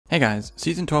Hey guys,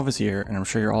 Season 12 is here, and I'm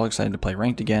sure you're all excited to play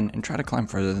Ranked again and try to climb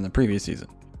further than the previous season.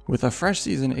 With a fresh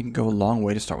season, it can go a long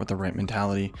way to start with the right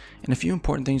mentality and a few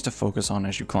important things to focus on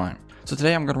as you climb. So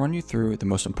today I'm going to run you through the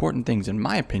most important things in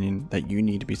my opinion that you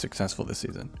need to be successful this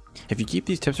season. If you keep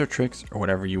these tips or tricks, or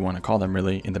whatever you want to call them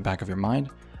really, in the back of your mind,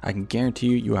 I can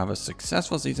guarantee you will have a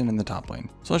successful season in the top lane.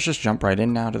 So let's just jump right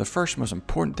in now to the first most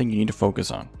important thing you need to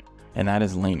focus on, and that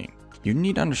is laning. You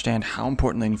need to understand how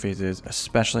important laning phase is,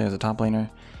 especially as a top laner.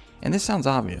 And this sounds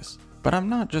obvious, but I'm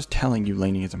not just telling you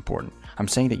laning is important. I'm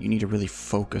saying that you need to really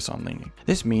focus on laning.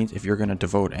 This means if you're going to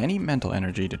devote any mental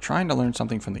energy to trying to learn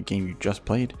something from the game you just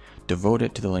played, devote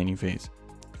it to the laning phase.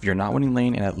 If you're not winning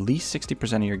lane in at least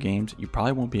 60% of your games, you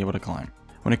probably won't be able to climb.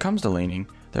 When it comes to laning,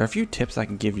 there are a few tips I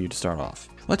can give you to start off.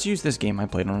 Let's use this game I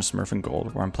played on a Smurf in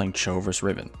Gold where I'm playing Cho vs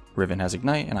Riven. Riven has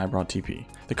Ignite and I brought TP.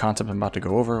 The concept I'm about to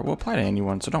go over will apply to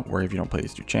anyone, so don't worry if you don't play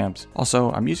these two champs.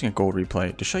 Also, I'm using a Gold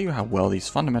replay to show you how well these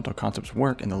fundamental concepts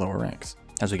work in the lower ranks.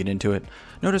 As we get into it,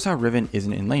 notice how Riven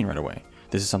isn't in lane right away.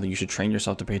 This is something you should train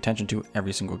yourself to pay attention to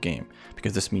every single game,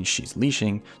 because this means she's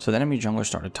leashing, so the enemy jungler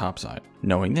started top side.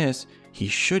 Knowing this, he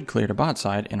should clear to bot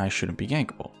side and I shouldn't be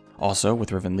gankable. Also,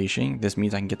 with Riven leashing, this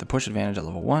means I can get the push advantage at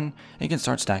level 1 and can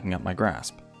start stacking up my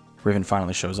grasp. Riven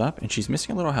finally shows up and she's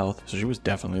missing a little health, so she was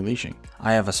definitely leashing.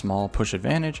 I have a small push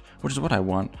advantage, which is what I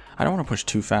want. I don't want to push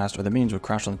too fast or the minions would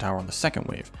crash on the tower on the second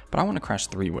wave, but I want to crash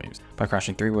 3 waves. By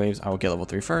crashing 3 waves, I will get level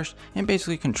 3 first and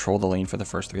basically control the lane for the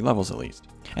first 3 levels at least.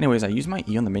 Anyways, I use my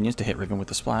E on the minions to hit Riven with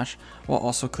the splash, while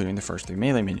also clearing the first 3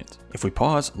 melee minions. If we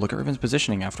pause, look at Riven's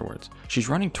positioning afterwards. She's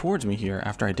running towards me here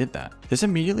after I did that. This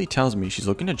immediately tells me she's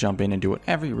looking to jump in and do what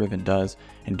every Riven does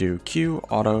and do Q,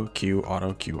 auto, Q,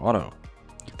 auto, Q, auto.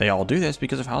 They all do this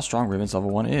because of how strong Riven's level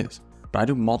 1 is, but I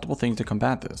do multiple things to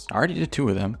combat this. I already did 2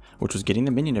 of them, which was getting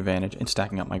the minion advantage and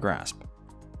stacking up my grasp.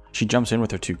 She jumps in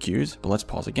with her 2 Qs, but let's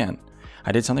pause again.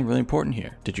 I did something really important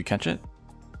here. Did you catch it?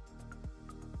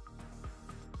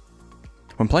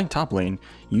 When playing top lane,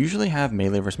 you usually have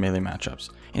melee vs melee matchups,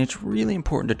 and it's really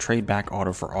important to trade back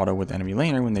auto for auto with enemy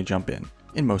laner when they jump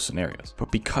in most scenarios.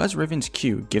 But because Riven's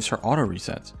Q gives her auto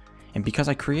resets, and because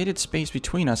I created space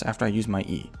between us after I used my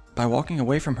E. By walking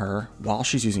away from her while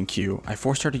she's using Q, I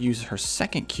forced her to use her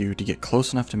second Q to get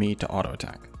close enough to me to auto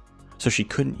attack, so she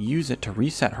couldn't use it to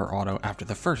reset her auto after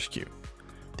the first Q.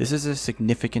 This is a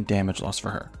significant damage loss for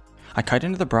her. I kite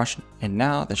into the brush, and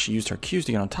now that she used her Qs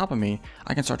to get on top of me,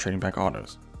 I can start trading back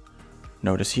autos.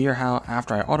 Notice here how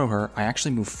after I auto her, I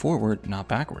actually move forward, not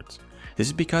backwards. This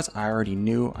is because I already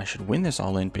knew I should win this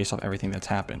all in based off everything that's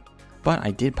happened. But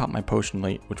I did pop my potion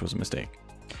late, which was a mistake.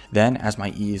 Then, as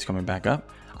my E is coming back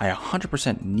up, I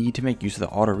 100% need to make use of the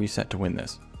auto reset to win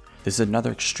this. This is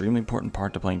another extremely important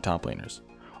part to playing top laners.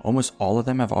 Almost all of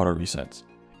them have auto resets.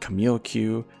 Camille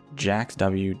Q, Jax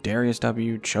W, Darius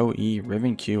W, Cho E,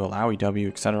 Riven Q, Alawi W,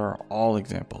 etc. are all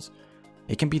examples.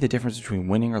 It can be the difference between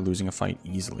winning or losing a fight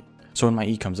easily. So when my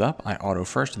E comes up, I auto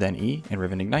first, then E, and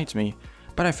Riven ignites me,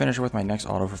 but I finish her with my next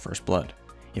auto for first blood.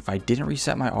 If I didn't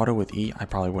reset my auto with E, I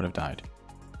probably would have died.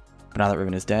 But now that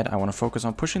Riven is dead, I want to focus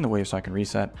on pushing the wave so I can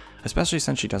reset, especially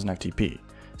since she doesn't have TP.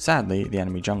 Sadly, the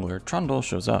enemy jungler, Trundle,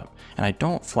 shows up, and I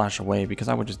don't flash away because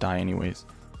I would just die anyways.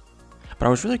 But I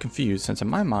was really confused since in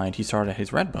my mind he started at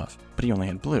his red buff, but he only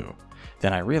had blue.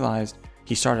 Then I realized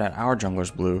he started at our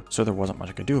jungler's blue, so there wasn't much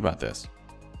I could do about this.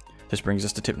 This brings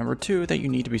us to tip number 2 that you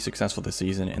need to be successful this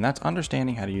season, and that's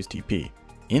understanding how to use TP,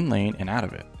 in lane and out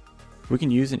of it. We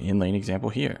can use an in-lane example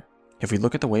here. If we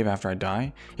look at the wave after I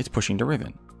die, it's pushing to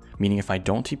Riven, meaning if I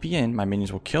don't TP in, my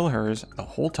minions will kill hers the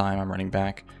whole time I'm running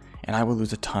back, and I will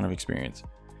lose a ton of experience.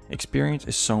 Experience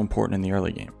is so important in the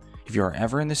early game. If you are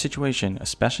ever in this situation,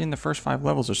 especially in the first 5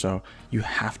 levels or so, you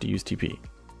have to use TP.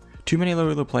 Too many low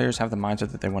elo players have the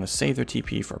mindset that they want to save their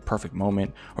TP for a perfect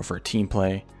moment or for a team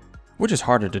play, which is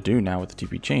harder to do now with the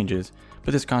TP changes,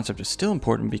 but this concept is still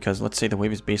important because let's say the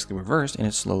wave is basically reversed and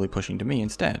it's slowly pushing to me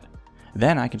instead.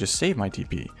 Then I can just save my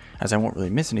TP, as I won't really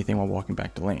miss anything while walking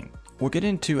back to lane. We'll get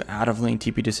into out of lane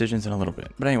TP decisions in a little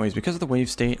bit, but anyways, because of the wave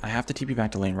state, I have to TP back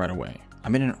to lane right away.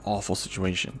 I'm in an awful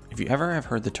situation. If you ever have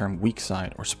heard the term weak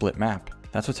side or split map,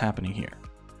 that's what's happening here.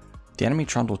 The enemy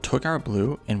Trundle took our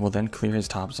blue and will then clear his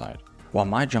top side, while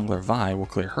my jungler Vi will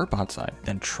clear her bot side,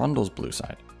 then Trundle's blue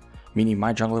side, meaning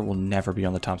my jungler will never be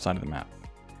on the top side of the map.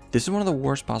 This is one of the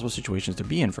worst possible situations to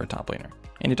be in for a top laner,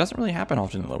 and it doesn't really happen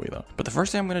often in low elo. But the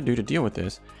first thing I'm going to do to deal with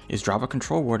this is drop a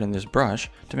control ward in this brush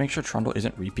to make sure Trundle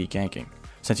isn't repeat ganking.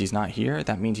 Since he's not here,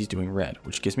 that means he's doing red,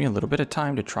 which gives me a little bit of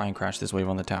time to try and crash this wave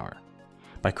on the tower.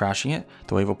 By crashing it,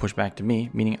 the wave will push back to me,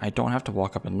 meaning I don't have to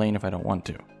walk up in lane if I don't want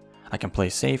to. I can play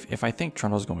safe if I think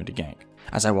Trundle's going to gank.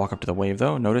 As I walk up to the wave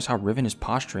though, notice how Riven is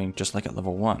posturing just like at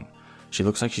level 1. She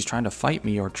looks like she's trying to fight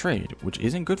me or trade, which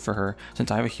isn't good for her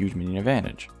since I have a huge minion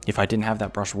advantage. If I didn't have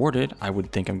that brush warded, I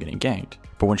would think I'm getting ganked.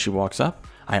 But when she walks up,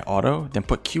 I auto, then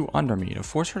put Q under me to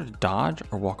force her to dodge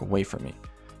or walk away from me.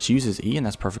 She uses E and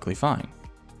that's perfectly fine.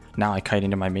 Now I kite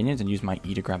into my minions and use my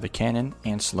E to grab the cannon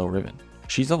and slow Riven.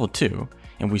 She's level 2,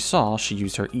 and we saw she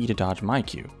used her E to dodge my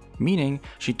Q, meaning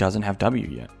she doesn't have W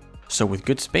yet. So with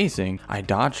good spacing, I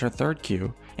dodged her third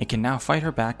Q and can now fight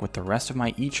her back with the rest of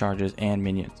my E charges and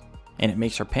minions. And it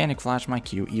makes her panic flash my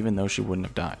Q even though she wouldn't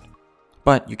have died.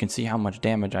 But you can see how much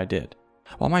damage I did.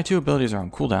 While my 2 abilities are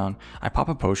on cooldown, I pop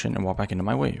a potion and walk back into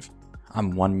my wave.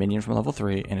 I'm 1 minion from level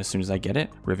 3, and as soon as I get it,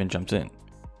 Riven jumps in.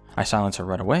 I silence her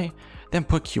right away, then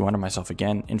put Q under myself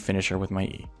again and finish her with my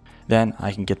E. Then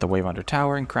I can get the wave under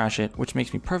tower and crash it, which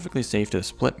makes me perfectly safe to the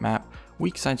split map,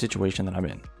 weak side situation that I'm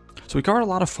in. So we covered a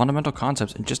lot of fundamental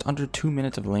concepts in just under 2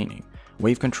 minutes of laning.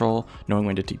 Wave control, knowing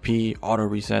when to TP, auto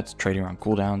resets, trading around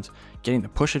cooldowns, getting the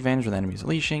push advantage with enemies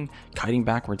leashing, kiting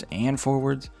backwards and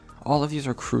forwards. All of these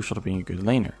are crucial to being a good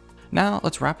laner. Now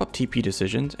let's wrap up TP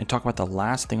decisions and talk about the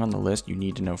last thing on the list you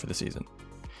need to know for the season.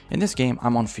 In this game,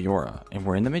 I'm on Fiora and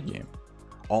we're in the mid game.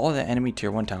 All of the enemy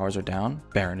tier 1 towers are down,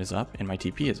 Baron is up, and my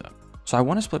TP is up. So I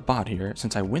want to split bot here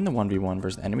since I win the 1v1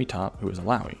 versus the enemy top who is a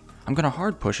Lowy. I'm going to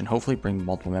hard push and hopefully bring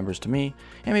multiple members to me,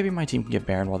 and maybe my team can get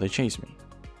Baron while they chase me.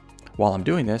 While I'm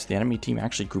doing this, the enemy team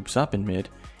actually groups up in mid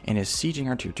and is sieging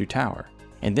our tier 2 tower.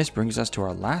 And this brings us to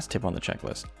our last tip on the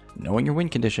checklist, knowing your win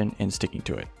condition and sticking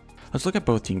to it. Let's look at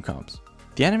both team comps.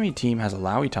 The enemy team has a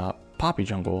Lowy top, Poppy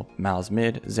jungle, Mal's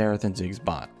mid, Xerath and Ziggs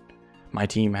bot. My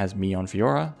team has me on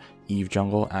Fiora, Eve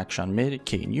jungle, Akshan mid,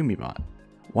 Kate and Yuumi bot.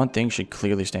 One thing should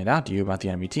clearly stand out to you about the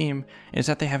enemy team is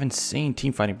that they have insane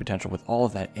teamfighting potential with all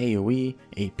of that AoE,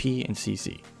 AP, and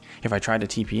CC. If I tried to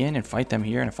TP in and fight them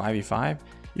here in a 5v5,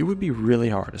 it would be really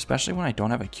hard, especially when I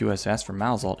don't have a QSS for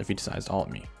Mal's ult if he decides to ult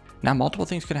me. Now multiple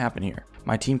things could happen here.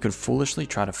 My team could foolishly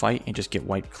try to fight and just get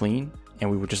wiped clean,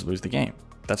 and we would just lose the game.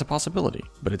 That's a possibility,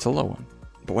 but it's a low one.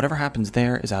 But whatever happens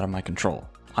there is out of my control.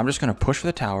 I'm just going to push for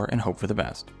the tower and hope for the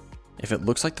best. If it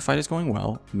looks like the fight is going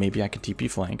well, maybe I could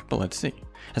TP flank, but let's see.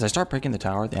 As I start breaking the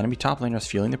tower, the enemy top laner is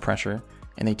feeling the pressure,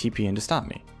 and they TP in to stop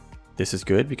me. This is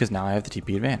good because now I have the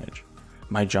TP advantage.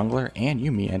 My jungler and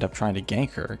Yuumi end up trying to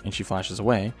gank her, and she flashes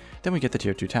away, then we get the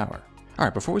tier 2 tower.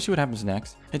 Alright, before we see what happens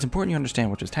next, it's important you understand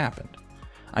what just happened.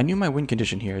 I knew my win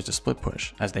condition here is to split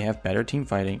push, as they have better team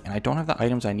fighting, and I don't have the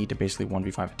items I need to basically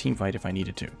 1v5 a team fight if I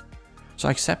needed to. So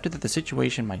I accepted that the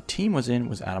situation my team was in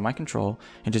was out of my control,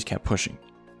 and just kept pushing.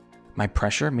 My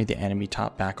pressure made the enemy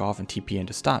top back off and TP in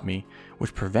to stop me,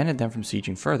 which prevented them from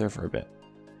sieging further for a bit.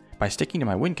 By sticking to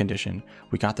my win condition,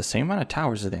 we got the same amount of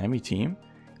towers as the enemy team,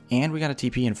 and we got a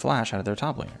TP and flash out of their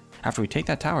top laner. After we take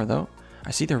that tower though,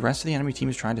 I see the rest of the enemy team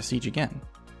is trying to siege again.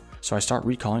 So I start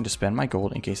recalling to spend my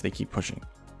gold in case they keep pushing.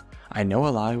 I know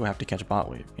Alai will have to catch bot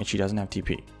wave, and she doesn't have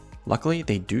TP. Luckily,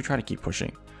 they do try to keep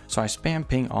pushing, so I spam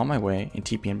ping on my way and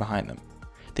TP in behind them.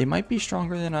 They might be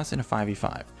stronger than us in a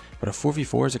 5v5, but a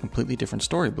 4v4 is a completely different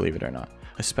story, believe it or not,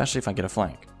 especially if I get a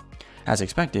flank. As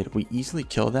expected, we easily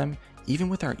kill them, even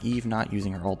with our Eve not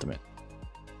using her ultimate.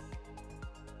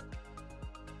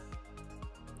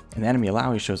 And the enemy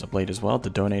Alawi shows up late as well to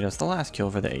donate us the last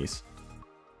kill for the ace.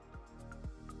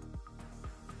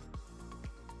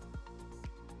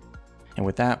 And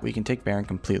with that, we can take Baron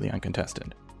completely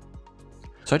uncontested.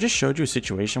 So I just showed you a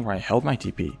situation where I held my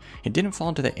TP and didn't fall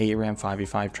into the ARAM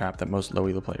 5v5 trap that most low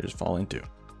elo players fall into.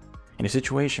 In a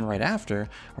situation right after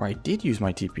where I did use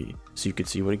my TP, so you could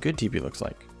see what a good TP looks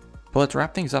like. But let's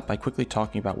wrap things up by quickly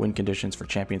talking about win conditions for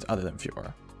champions other than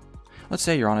Fiora. Let's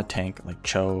say you're on a tank like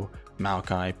Cho,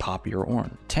 Maokai, Poppy, or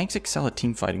Ornn. Tanks excel at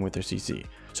team fighting with their CC,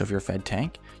 so if you're a fed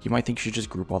tank, you might think you should just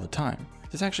group all the time.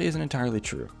 This actually isn't entirely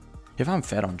true. If I'm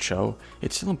fed on Cho,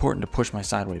 it's still important to push my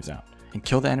side waves out and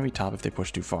kill the enemy top if they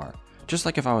push too far, just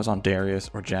like if I was on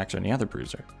Darius or Jax or any other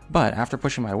bruiser. But after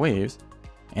pushing my waves,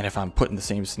 and if I'm put in the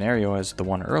same scenario as the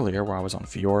one earlier where I was on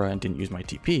Fiora and didn't use my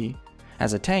TP,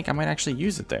 as a tank I might actually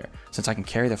use it there, since I can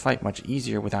carry the fight much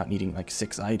easier without needing like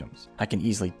 6 items. I can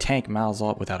easily tank Mal's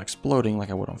ult without exploding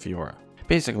like I would on Fiora.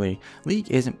 Basically, League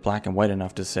isn't black and white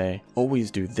enough to say,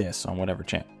 always do this on whatever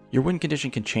champ. Your win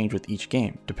condition can change with each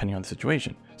game, depending on the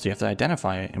situation, so you have to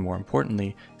identify it and more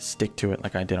importantly, stick to it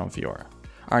like I did on Fiora.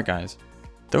 Alright guys,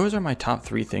 those are my top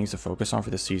 3 things to focus on for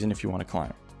this season if you want to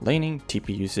climb. Laning,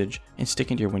 TP usage, and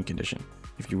sticking to your win condition.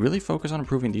 If you really focus on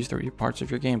improving these 3 parts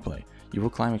of your gameplay, you will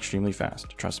climb extremely fast,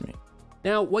 trust me.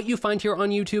 Now, what you find here on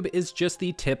YouTube is just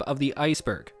the tip of the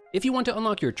iceberg. If you want to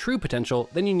unlock your true potential,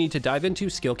 then you need to dive into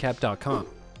SkillCapped.com.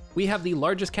 We have the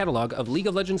largest catalog of League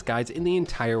of Legends guides in the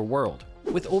entire world.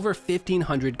 with over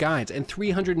 1,500 guides and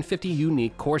 350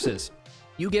 unique courses.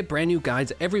 You get brand new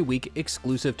guides every week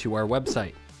exclusive to our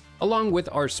website, along with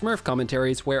our Smurf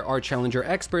commentaries where our Challenger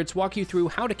experts walk you through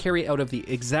how to carry out of the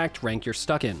exact rank you're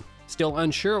stuck in. Still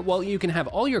unsure? Well, you can have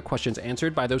all your questions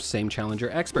answered by those same Challenger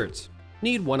experts.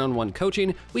 Need one-on-one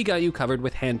coaching? We got you covered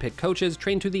with hand-picked coaches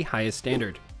trained to the highest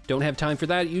standard. Don't have time for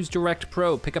that? Use Direct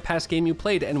Pro, pick a past game you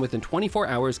played, and within 24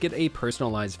 hours get a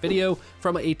personalized video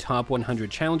from a top 100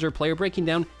 Challenger player breaking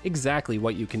down exactly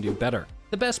what you can do better.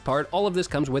 The best part, all of this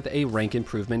comes with a rank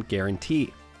improvement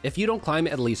guarantee. If you don't climb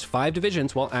at least 5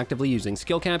 divisions while actively using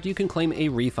SkillCapped, you can claim a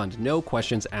refund, no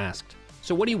questions asked.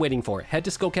 So what are you waiting for? Head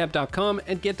to SkillCapped.com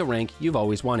and get the rank you've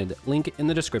always wanted. Link in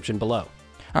the description below.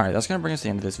 Alright, that's going to bring us to the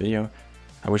end of this video.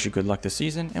 I wish you good luck this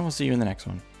season, and we'll see you in the next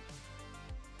one.